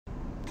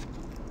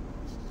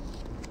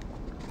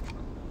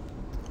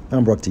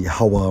I'm Barak to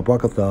Yahweh,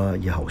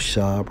 Barakatha,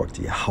 Yahushua, Barak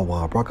to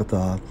Yahweh,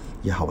 Barakatha,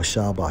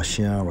 Yahushua,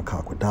 Ba'ashem,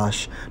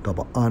 Rakakwadash.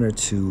 Double honor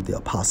to the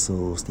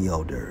apostles, the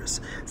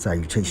elders.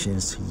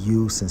 Salutations to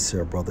you,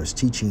 sincere brothers,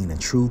 teaching in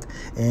truth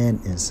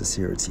and in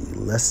sincerity.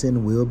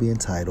 Lesson will be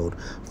entitled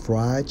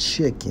Fried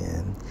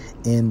Chicken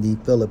in the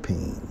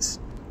Philippines.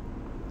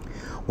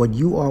 What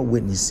you are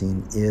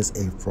witnessing is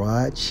a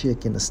fried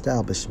chicken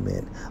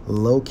establishment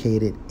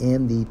located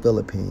in the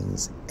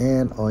Philippines,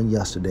 and on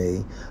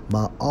yesterday,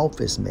 my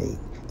office mate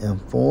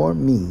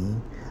informed me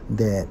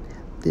that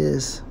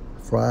this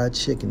fried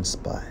chicken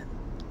spot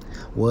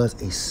was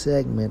a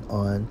segment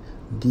on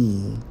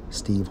the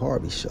Steve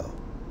Harvey Show.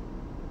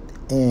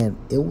 And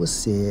it was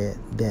said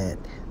that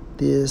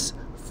this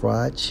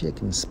fried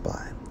chicken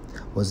spot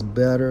was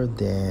better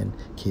than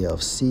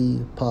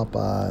KFC,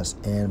 Popeyes,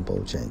 and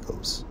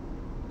Bojangles.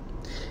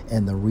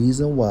 And the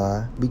reason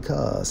why,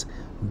 because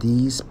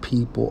these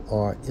people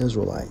are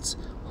Israelites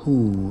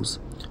whose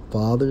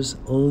father's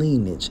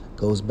lineage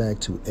goes back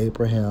to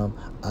Abraham,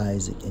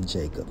 Isaac, and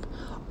Jacob.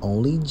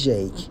 Only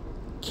Jake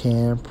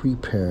can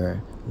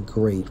prepare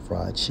great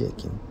fried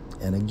chicken.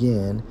 And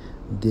again,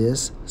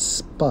 this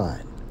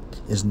spot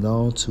is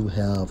known to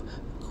have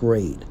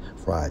great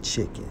fried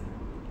chicken.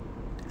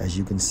 As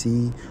you can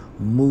see,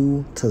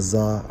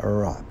 Mutazah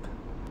Arab.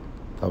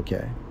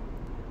 Okay.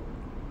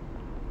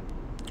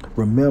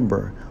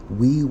 Remember,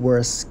 we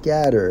were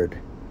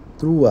scattered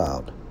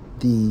throughout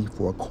the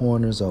four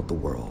corners of the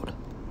world.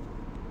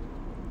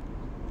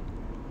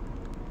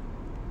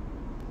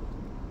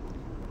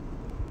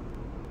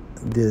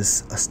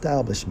 This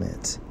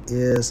establishment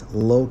is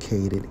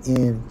located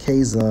in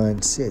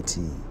Quezon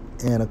City,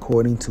 and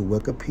according to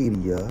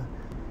Wikipedia,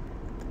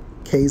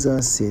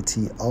 Quezon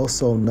City,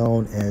 also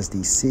known as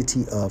the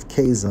City of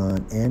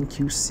Quezon and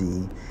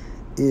QC,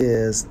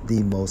 is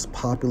the most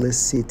populous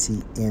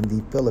city in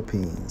the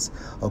Philippines.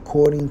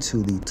 According to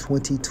the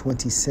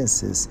 2020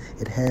 census,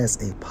 it has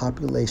a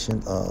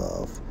population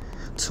of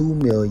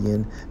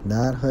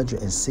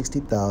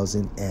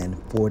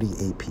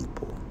 2,960,048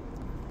 people.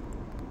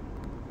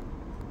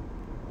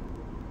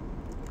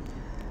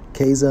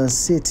 Quezon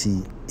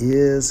City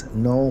is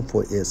known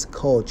for its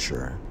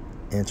culture,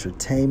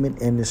 entertainment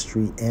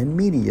industry, and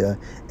media,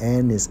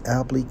 and is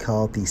aptly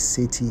called the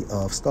City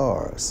of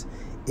Stars.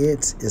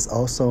 It is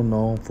also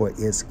known for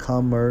its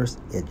commerce,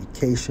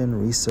 education,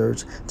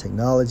 research,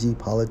 technology,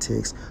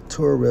 politics,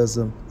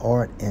 tourism,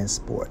 art, and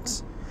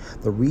sports.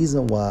 The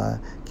reason why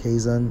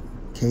Quezon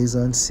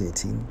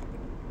City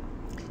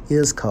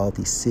is called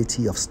the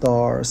City of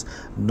Stars,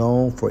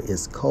 known for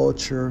its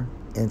culture,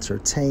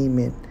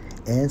 entertainment,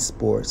 and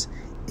sports,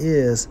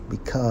 is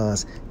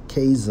because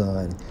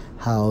Quezon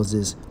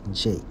houses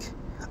Jake.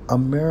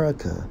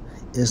 America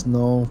is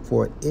known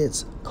for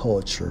its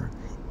culture,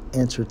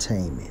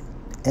 entertainment,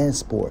 and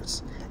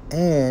sports,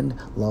 and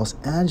Los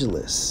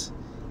Angeles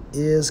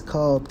is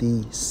called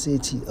the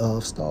City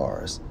of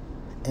Stars,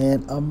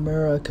 and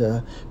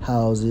America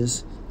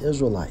houses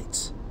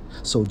Israelites.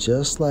 So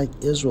just like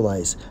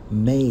Israelites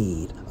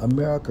made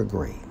America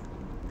great,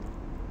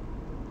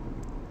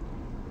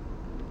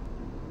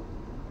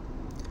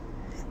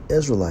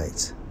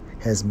 Israelites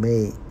has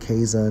made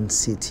Quezon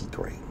City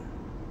great.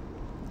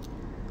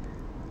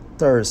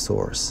 Third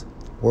source,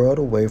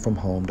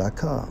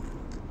 worldawayfromhome.com.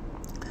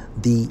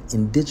 The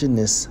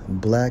indigenous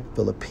black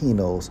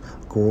Filipinos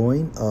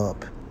growing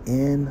up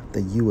in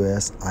the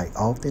U.S., I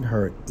often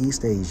heard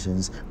East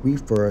Asians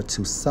refer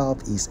to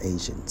Southeast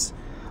Asians,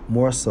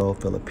 more so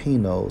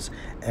Filipinos,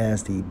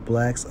 as the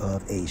blacks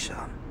of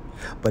Asia,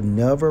 but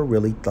never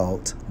really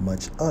thought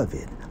much of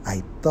it.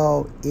 I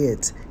thought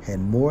it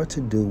had more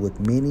to do with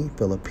many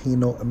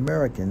Filipino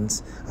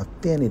Americans'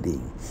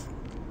 affinity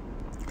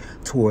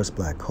towards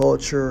black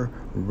culture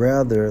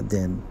rather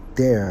than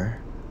their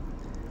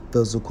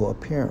physical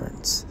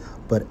appearance.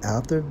 But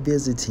after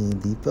visiting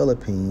the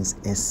Philippines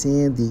and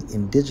seeing the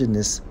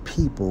indigenous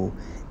people,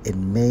 it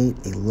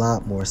made a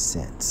lot more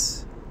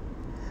sense.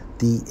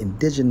 The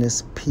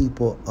indigenous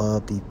people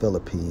of the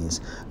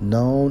Philippines,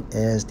 known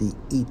as the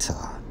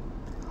Ita,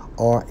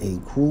 are a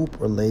group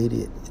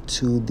related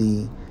to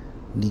the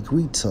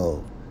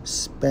Negrito,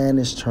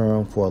 Spanish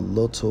term for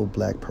little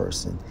black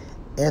person,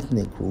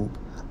 ethnic group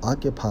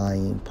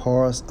occupying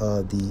parts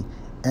of the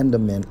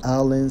Andaman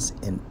Islands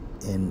in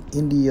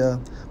India,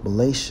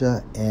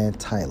 Malaysia, and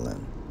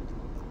Thailand.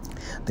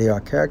 They are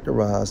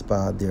characterized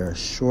by their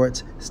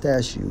short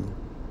stature,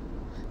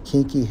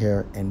 kinky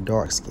hair, and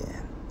dark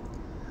skin.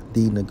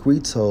 The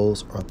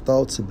Negritos are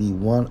thought to be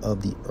one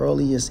of the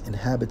earliest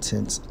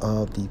inhabitants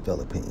of the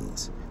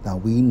Philippines. Now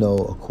we know,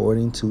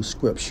 according to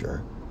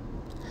scripture,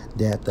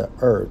 that the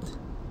earth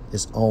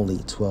is only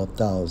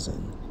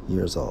 12,000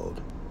 years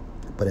old.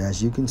 But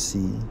as you can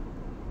see,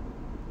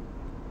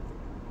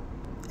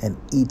 an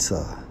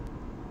Ita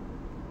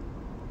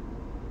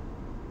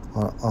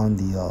on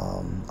the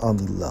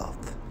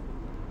left,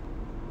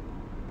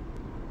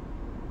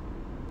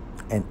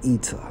 an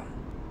Ita,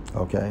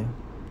 okay.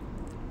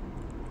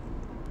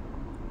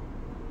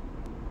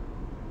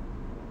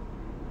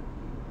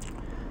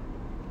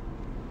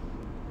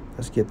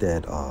 let's get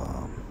that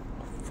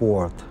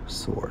fourth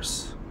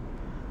source.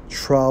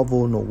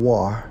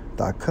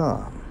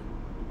 TravelNoir.com.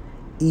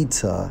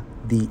 Ita,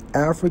 the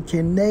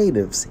African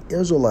natives,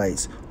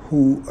 Israelites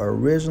who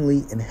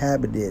originally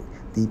inhabited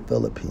the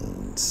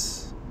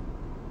Philippines.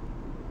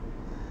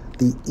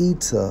 The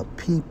Ita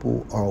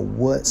people are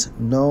what's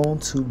known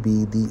to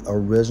be the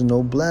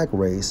original black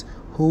race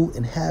who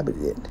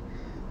inhabited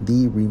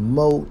the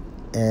remote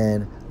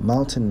and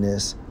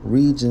mountainous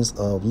regions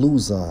of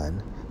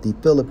Luzon, the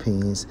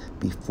Philippines,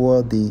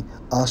 before the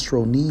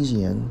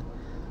Austronesian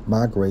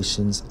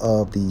migrations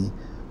of the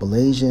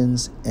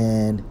Malaysians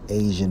and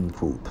Asian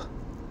group.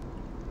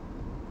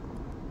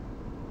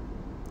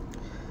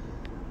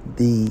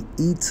 The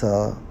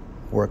Ita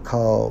were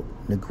called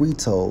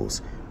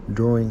Negritos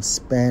during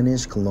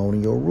Spanish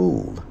colonial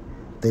rule.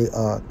 They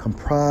are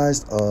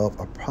comprised of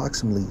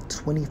approximately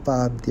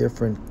 25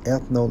 different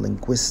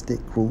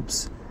ethno-linguistic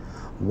groups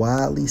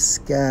widely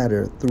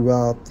scattered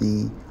throughout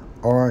the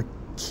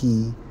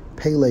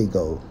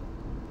archipelago,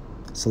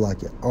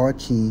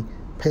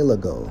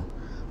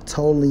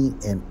 totaling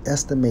an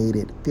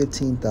estimated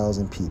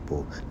 15,000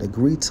 people.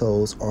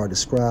 Negritos are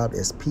described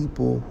as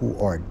people who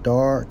are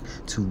dark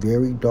to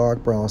very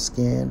dark brown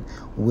skin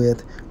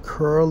with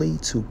curly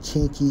to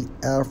kinky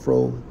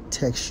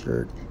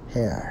afro-textured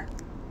hair.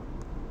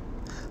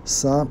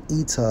 Some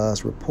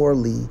Itas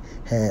reportedly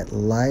had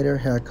lighter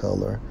hair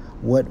color,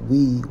 what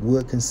we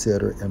would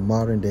consider in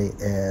modern day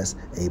as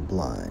a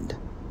blonde.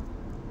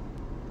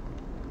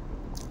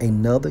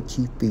 Another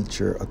key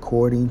feature,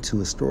 according to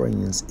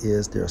historians,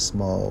 is their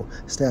small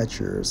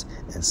statures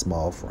and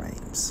small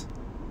frames.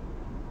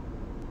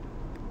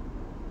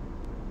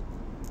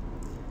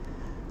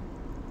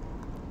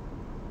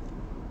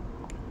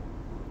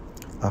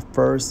 I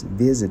first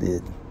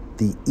visited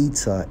the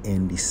Ita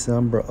in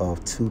December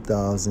of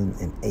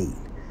 2008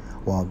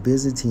 while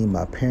visiting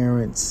my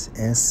parents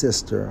and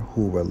sister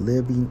who were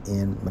living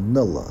in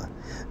Manila.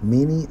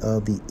 Many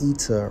of the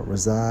Ita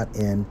reside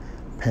in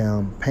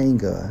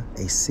Pampanga,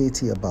 a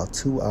city about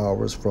 2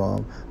 hours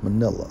from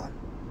Manila.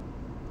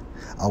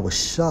 I was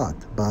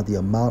shocked by the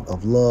amount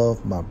of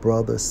love my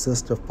brother,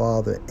 sister,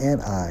 father,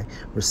 and I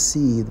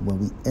received when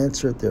we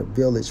entered their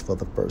village for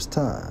the first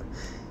time.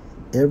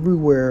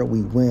 Everywhere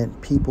we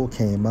went, people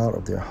came out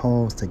of their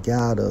homes to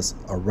guide us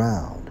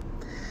around,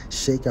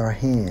 shake our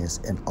hands,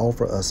 and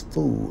offer us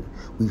food.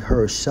 We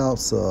heard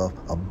shouts of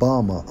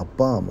Obama,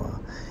 Obama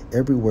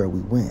everywhere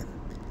we went.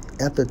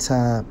 At the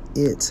time,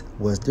 it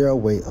was their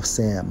way of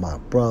saying my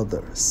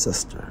brother,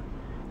 sister.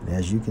 And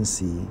as you can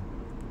see,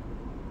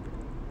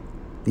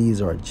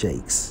 these are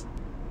Jakes.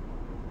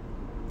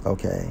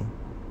 Okay?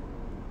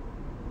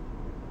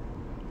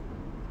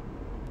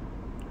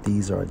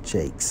 These are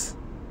Jakes.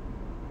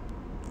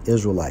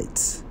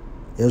 Israelites.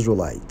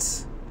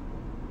 Israelites.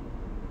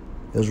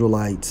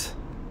 Israelites.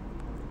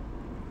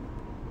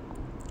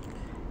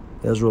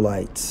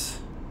 Israelites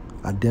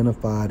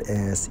identified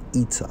as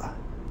Ita.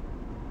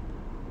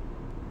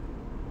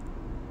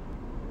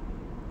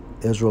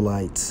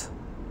 Israelites.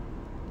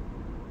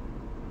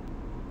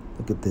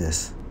 Look at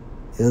this.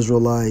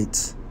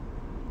 Israelites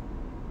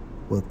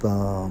with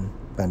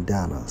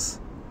bandanas.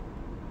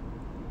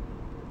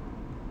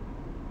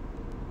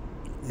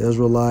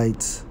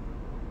 Israelites,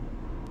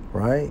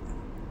 right?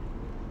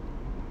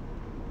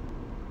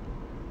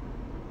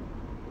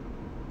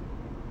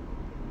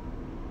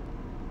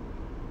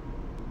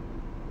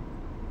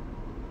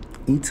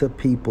 Ita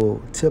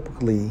people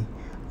typically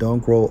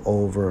don't grow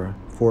over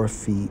 4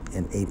 feet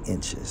and 8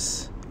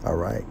 inches. All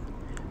right.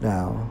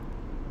 Now,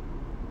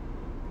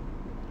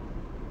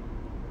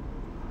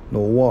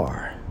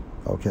 Noir,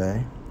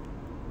 okay?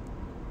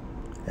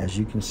 As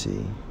you can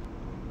see,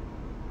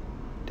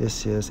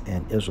 this is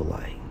an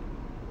Israelite.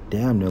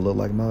 Damn near look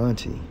like my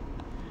auntie.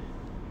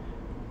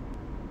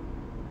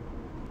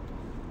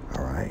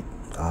 All right.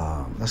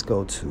 Let's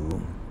go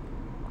to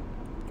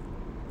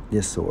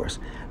this source.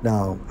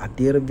 Now, I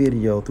did a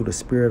video through the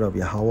spirit of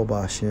Yahweh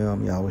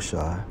Ba'Shem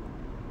Yahushua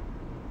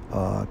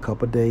a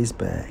couple days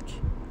back,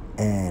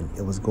 and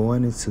it was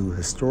going into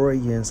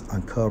historians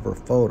uncover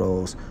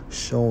photos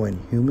showing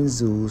human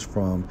zoos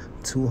from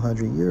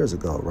 200 years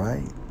ago,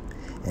 right?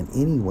 And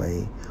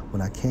anyway,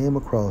 when I came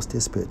across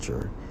this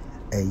picture,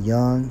 a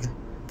young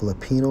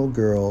Filipino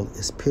girl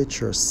is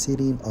pictured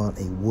sitting on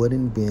a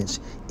wooden bench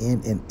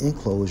in an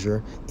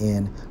enclosure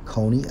in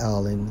Coney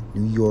Island,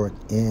 New York,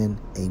 in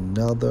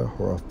another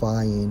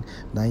horrifying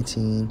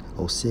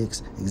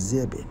 1906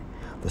 exhibit.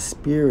 The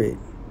spirit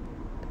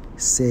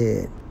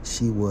said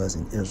she was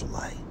an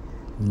Israelite.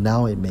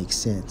 Now it makes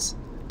sense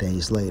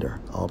days later.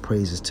 All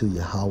praises to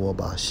Yahweh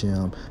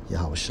Ba'Shem,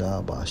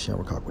 Yahushua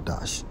Ba'Shem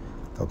Rakakwadash.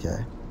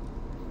 Okay?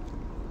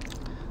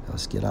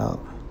 Let's get out.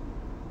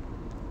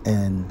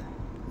 And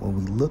when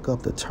we look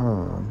up the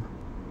term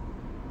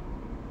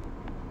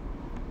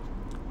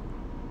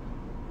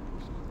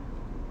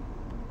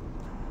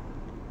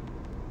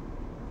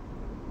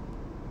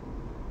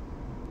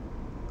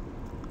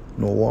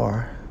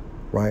noir,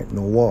 right?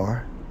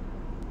 Noir,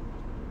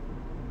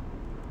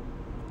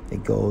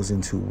 it goes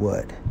into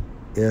what?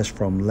 is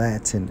from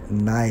Latin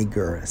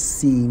niger,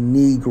 see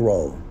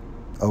Negro,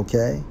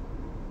 okay?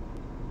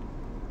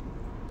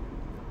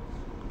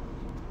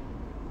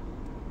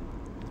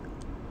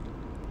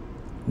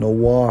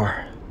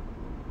 Noir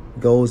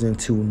goes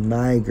into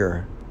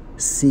Niger,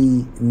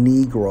 see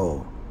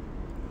Negro.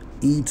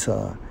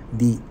 Eta,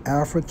 the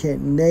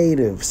African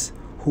natives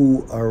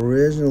who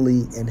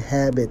originally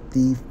inhabit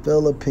the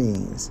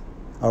Philippines,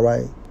 all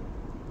right?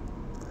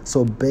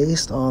 So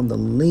based on the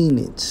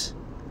lineage,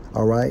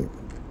 all right,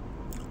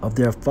 of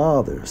their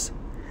fathers,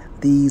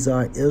 these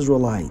are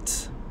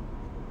Israelites.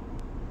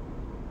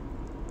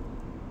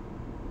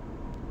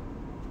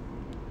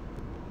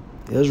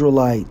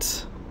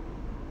 Israelites.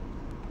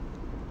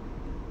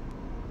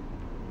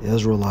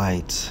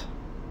 Israelites.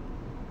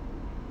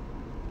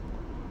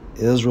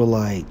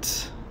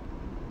 Israelites.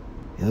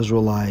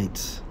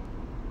 Israelites.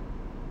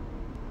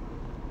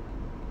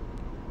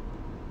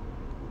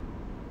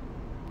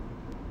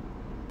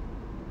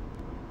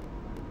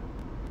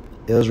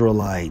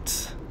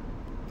 Israelites.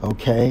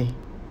 Okay?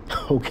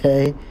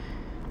 Okay?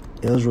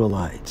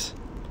 Israelites.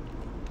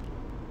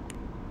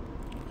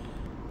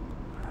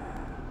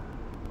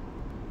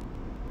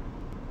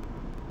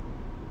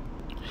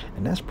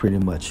 And that's pretty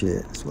much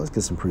it. So let's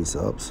get some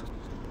precepts.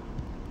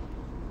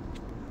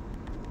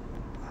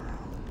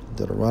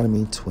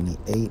 Deuteronomy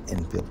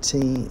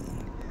 28:15.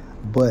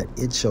 But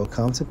it shall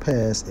come to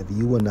pass, if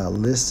you will not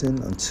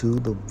listen unto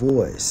the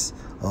voice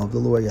of the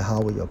Lord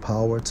Yahweh your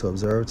power, to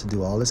observe to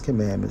do all his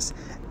commandments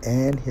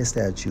and his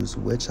statutes,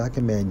 which I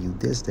command you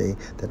this day,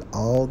 that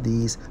all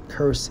these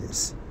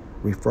curses,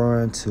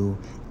 referring to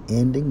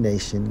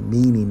indignation,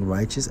 meaning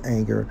righteous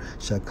anger,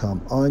 shall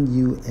come on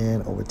you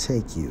and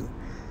overtake you.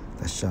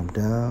 Let's jump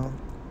down.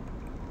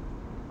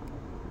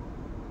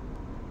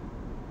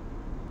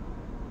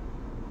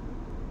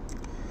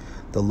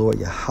 The Lord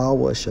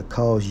Yahweh shall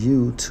cause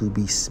you to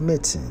be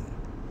smitten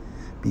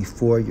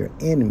before your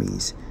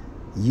enemies.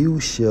 You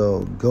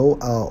shall go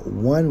out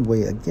one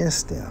way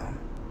against them,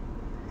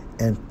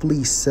 and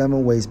flee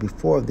 7 ways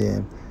before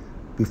them,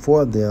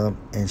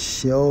 and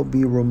shall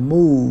be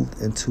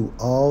removed into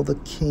all the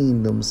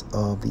kingdoms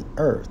of the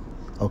earth.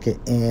 Okay,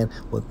 and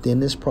within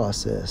this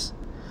process,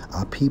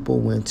 our people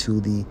went to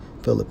the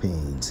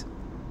Philippines.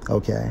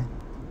 Okay,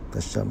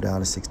 let's jump down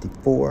to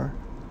 64.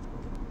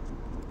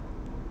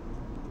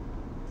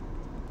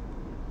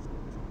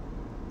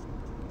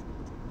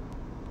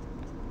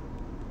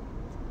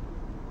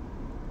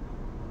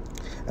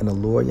 And the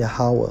Lord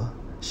Yahweh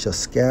shall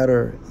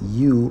scatter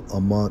you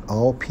among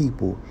all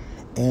people,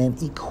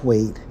 and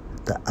equate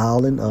the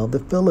island of the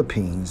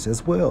Philippines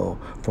as well,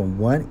 from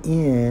one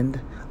end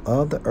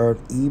of the earth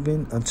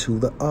even unto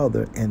the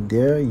other, and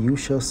there you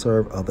shall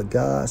serve other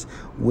gods,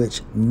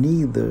 which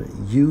neither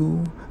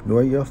you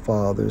nor your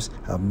fathers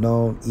have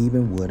known,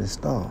 even wood and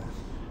stone.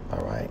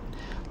 All right,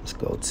 let's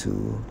go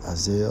to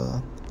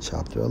Isaiah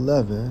chapter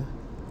 11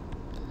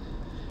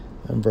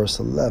 and verse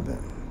 11.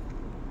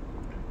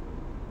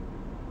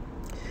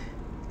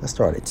 Let's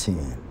start at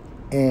 10.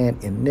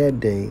 And in that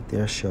day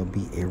there shall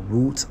be a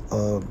root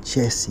of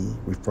Jesse,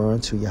 referring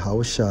to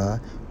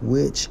Yahushua,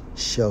 which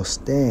shall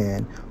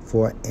stand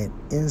for an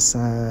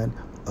ensign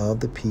of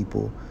the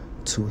people.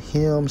 To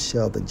him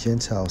shall the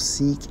Gentiles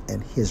seek,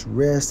 and his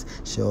rest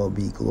shall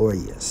be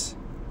glorious.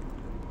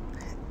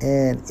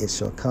 And it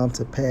shall come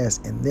to pass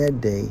in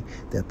that day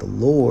that the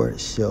Lord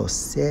shall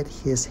set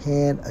his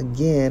hand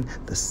again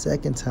the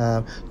second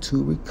time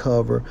to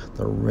recover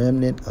the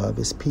remnant of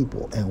his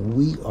people. And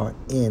we are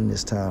in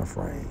this time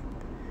frame.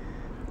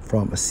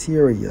 From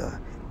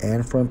Assyria,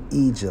 and from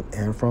Egypt,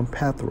 and from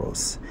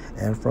Pathros,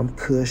 and from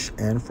Cush,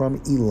 and from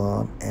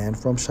Elam, and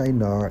from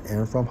Shinar,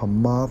 and from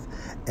Hamath,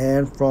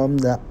 and from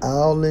the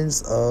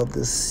islands of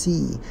the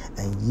sea.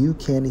 And you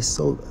can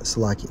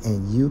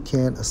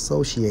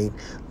associate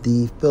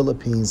the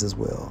Philippines as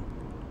well.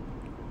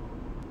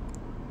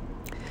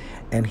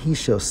 And he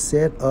shall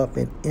set up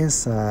an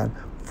ensign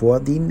for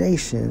the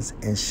nations,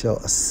 and shall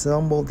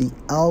assemble the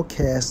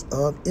outcasts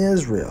of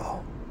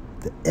Israel,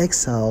 the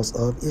exiles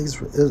of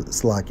Israel.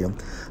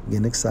 I'm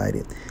getting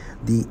excited.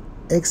 The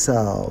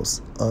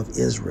exiles of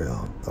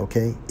Israel,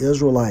 okay?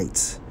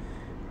 Israelites,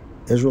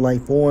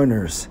 Israelite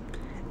foreigners,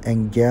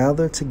 and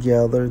gather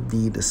together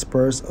the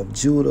dispersed of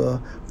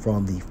Judah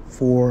from the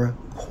four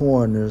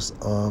corners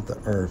of the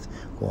earth.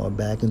 Going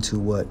back into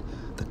what?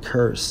 The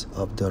curse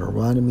of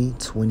Deuteronomy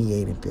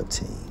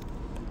 28:15.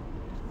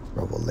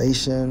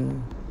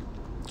 Revelation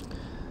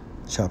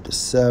chapter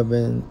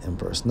 7 and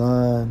verse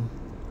 9.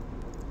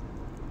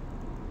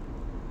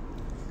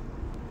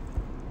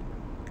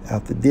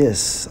 After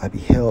this I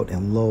beheld,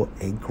 and lo,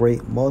 a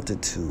great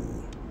multitude,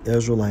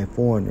 Israelite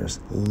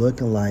foreigners,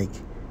 looking like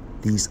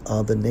these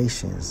other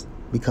nations.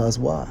 Because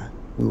why?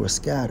 We were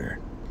scattered,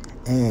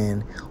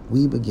 and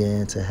we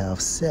began to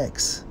have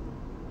sex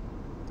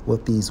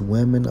with these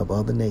women of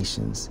other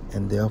nations,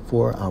 and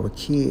therefore our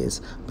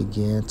kids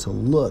began to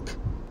look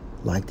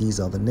like these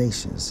other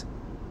nations,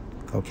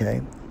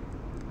 okay,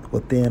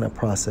 within a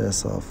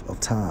process of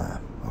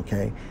time,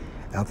 okay?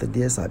 After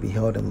this, I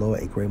beheld and lo,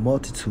 a great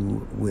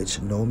multitude,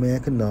 which no man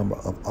could number,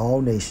 of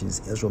all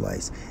nations,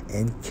 Israelites,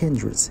 and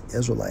kindreds,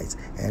 Israelites,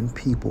 and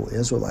people,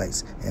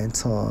 Israelites, and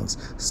tongues,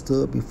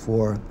 stood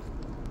before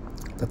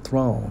the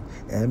throne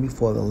and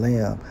before the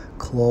Lamb,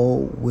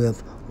 clothed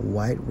with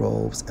white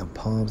robes and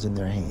palms in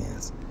their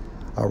hands.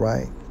 All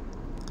right.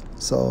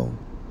 So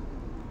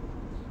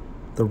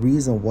the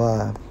reason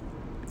why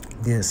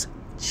this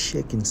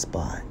chicken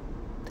spot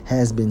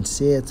has been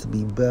said to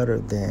be better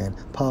than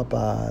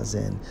Popeyes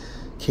and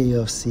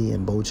KFC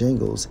and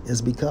Bojangles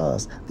is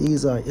because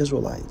these are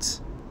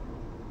Israelites.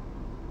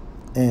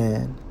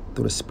 And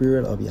through the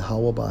spirit of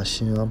Yahweh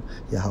Ba'ashem,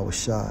 Yahweh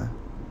Shai,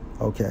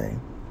 okay,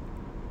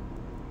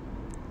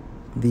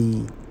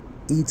 the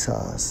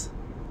Etas,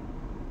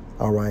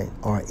 all right,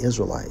 are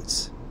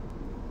Israelites.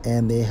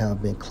 And they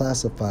have been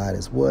classified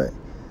as what?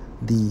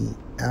 The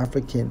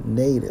African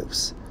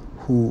natives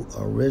who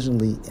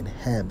originally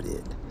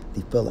inhabited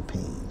the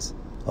Philippines,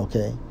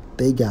 okay?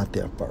 They got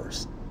there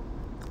first,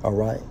 all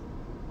right?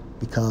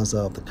 Because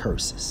of the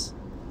curses.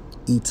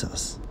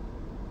 Etas,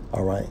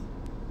 all right?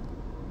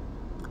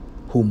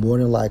 Who more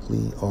than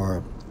likely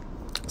are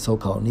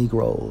so-called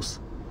Negroes,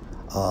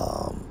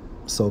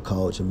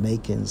 so-called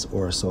Jamaicans,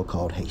 or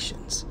so-called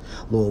Haitians.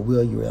 Lord,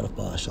 will you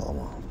edify?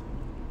 Shalom.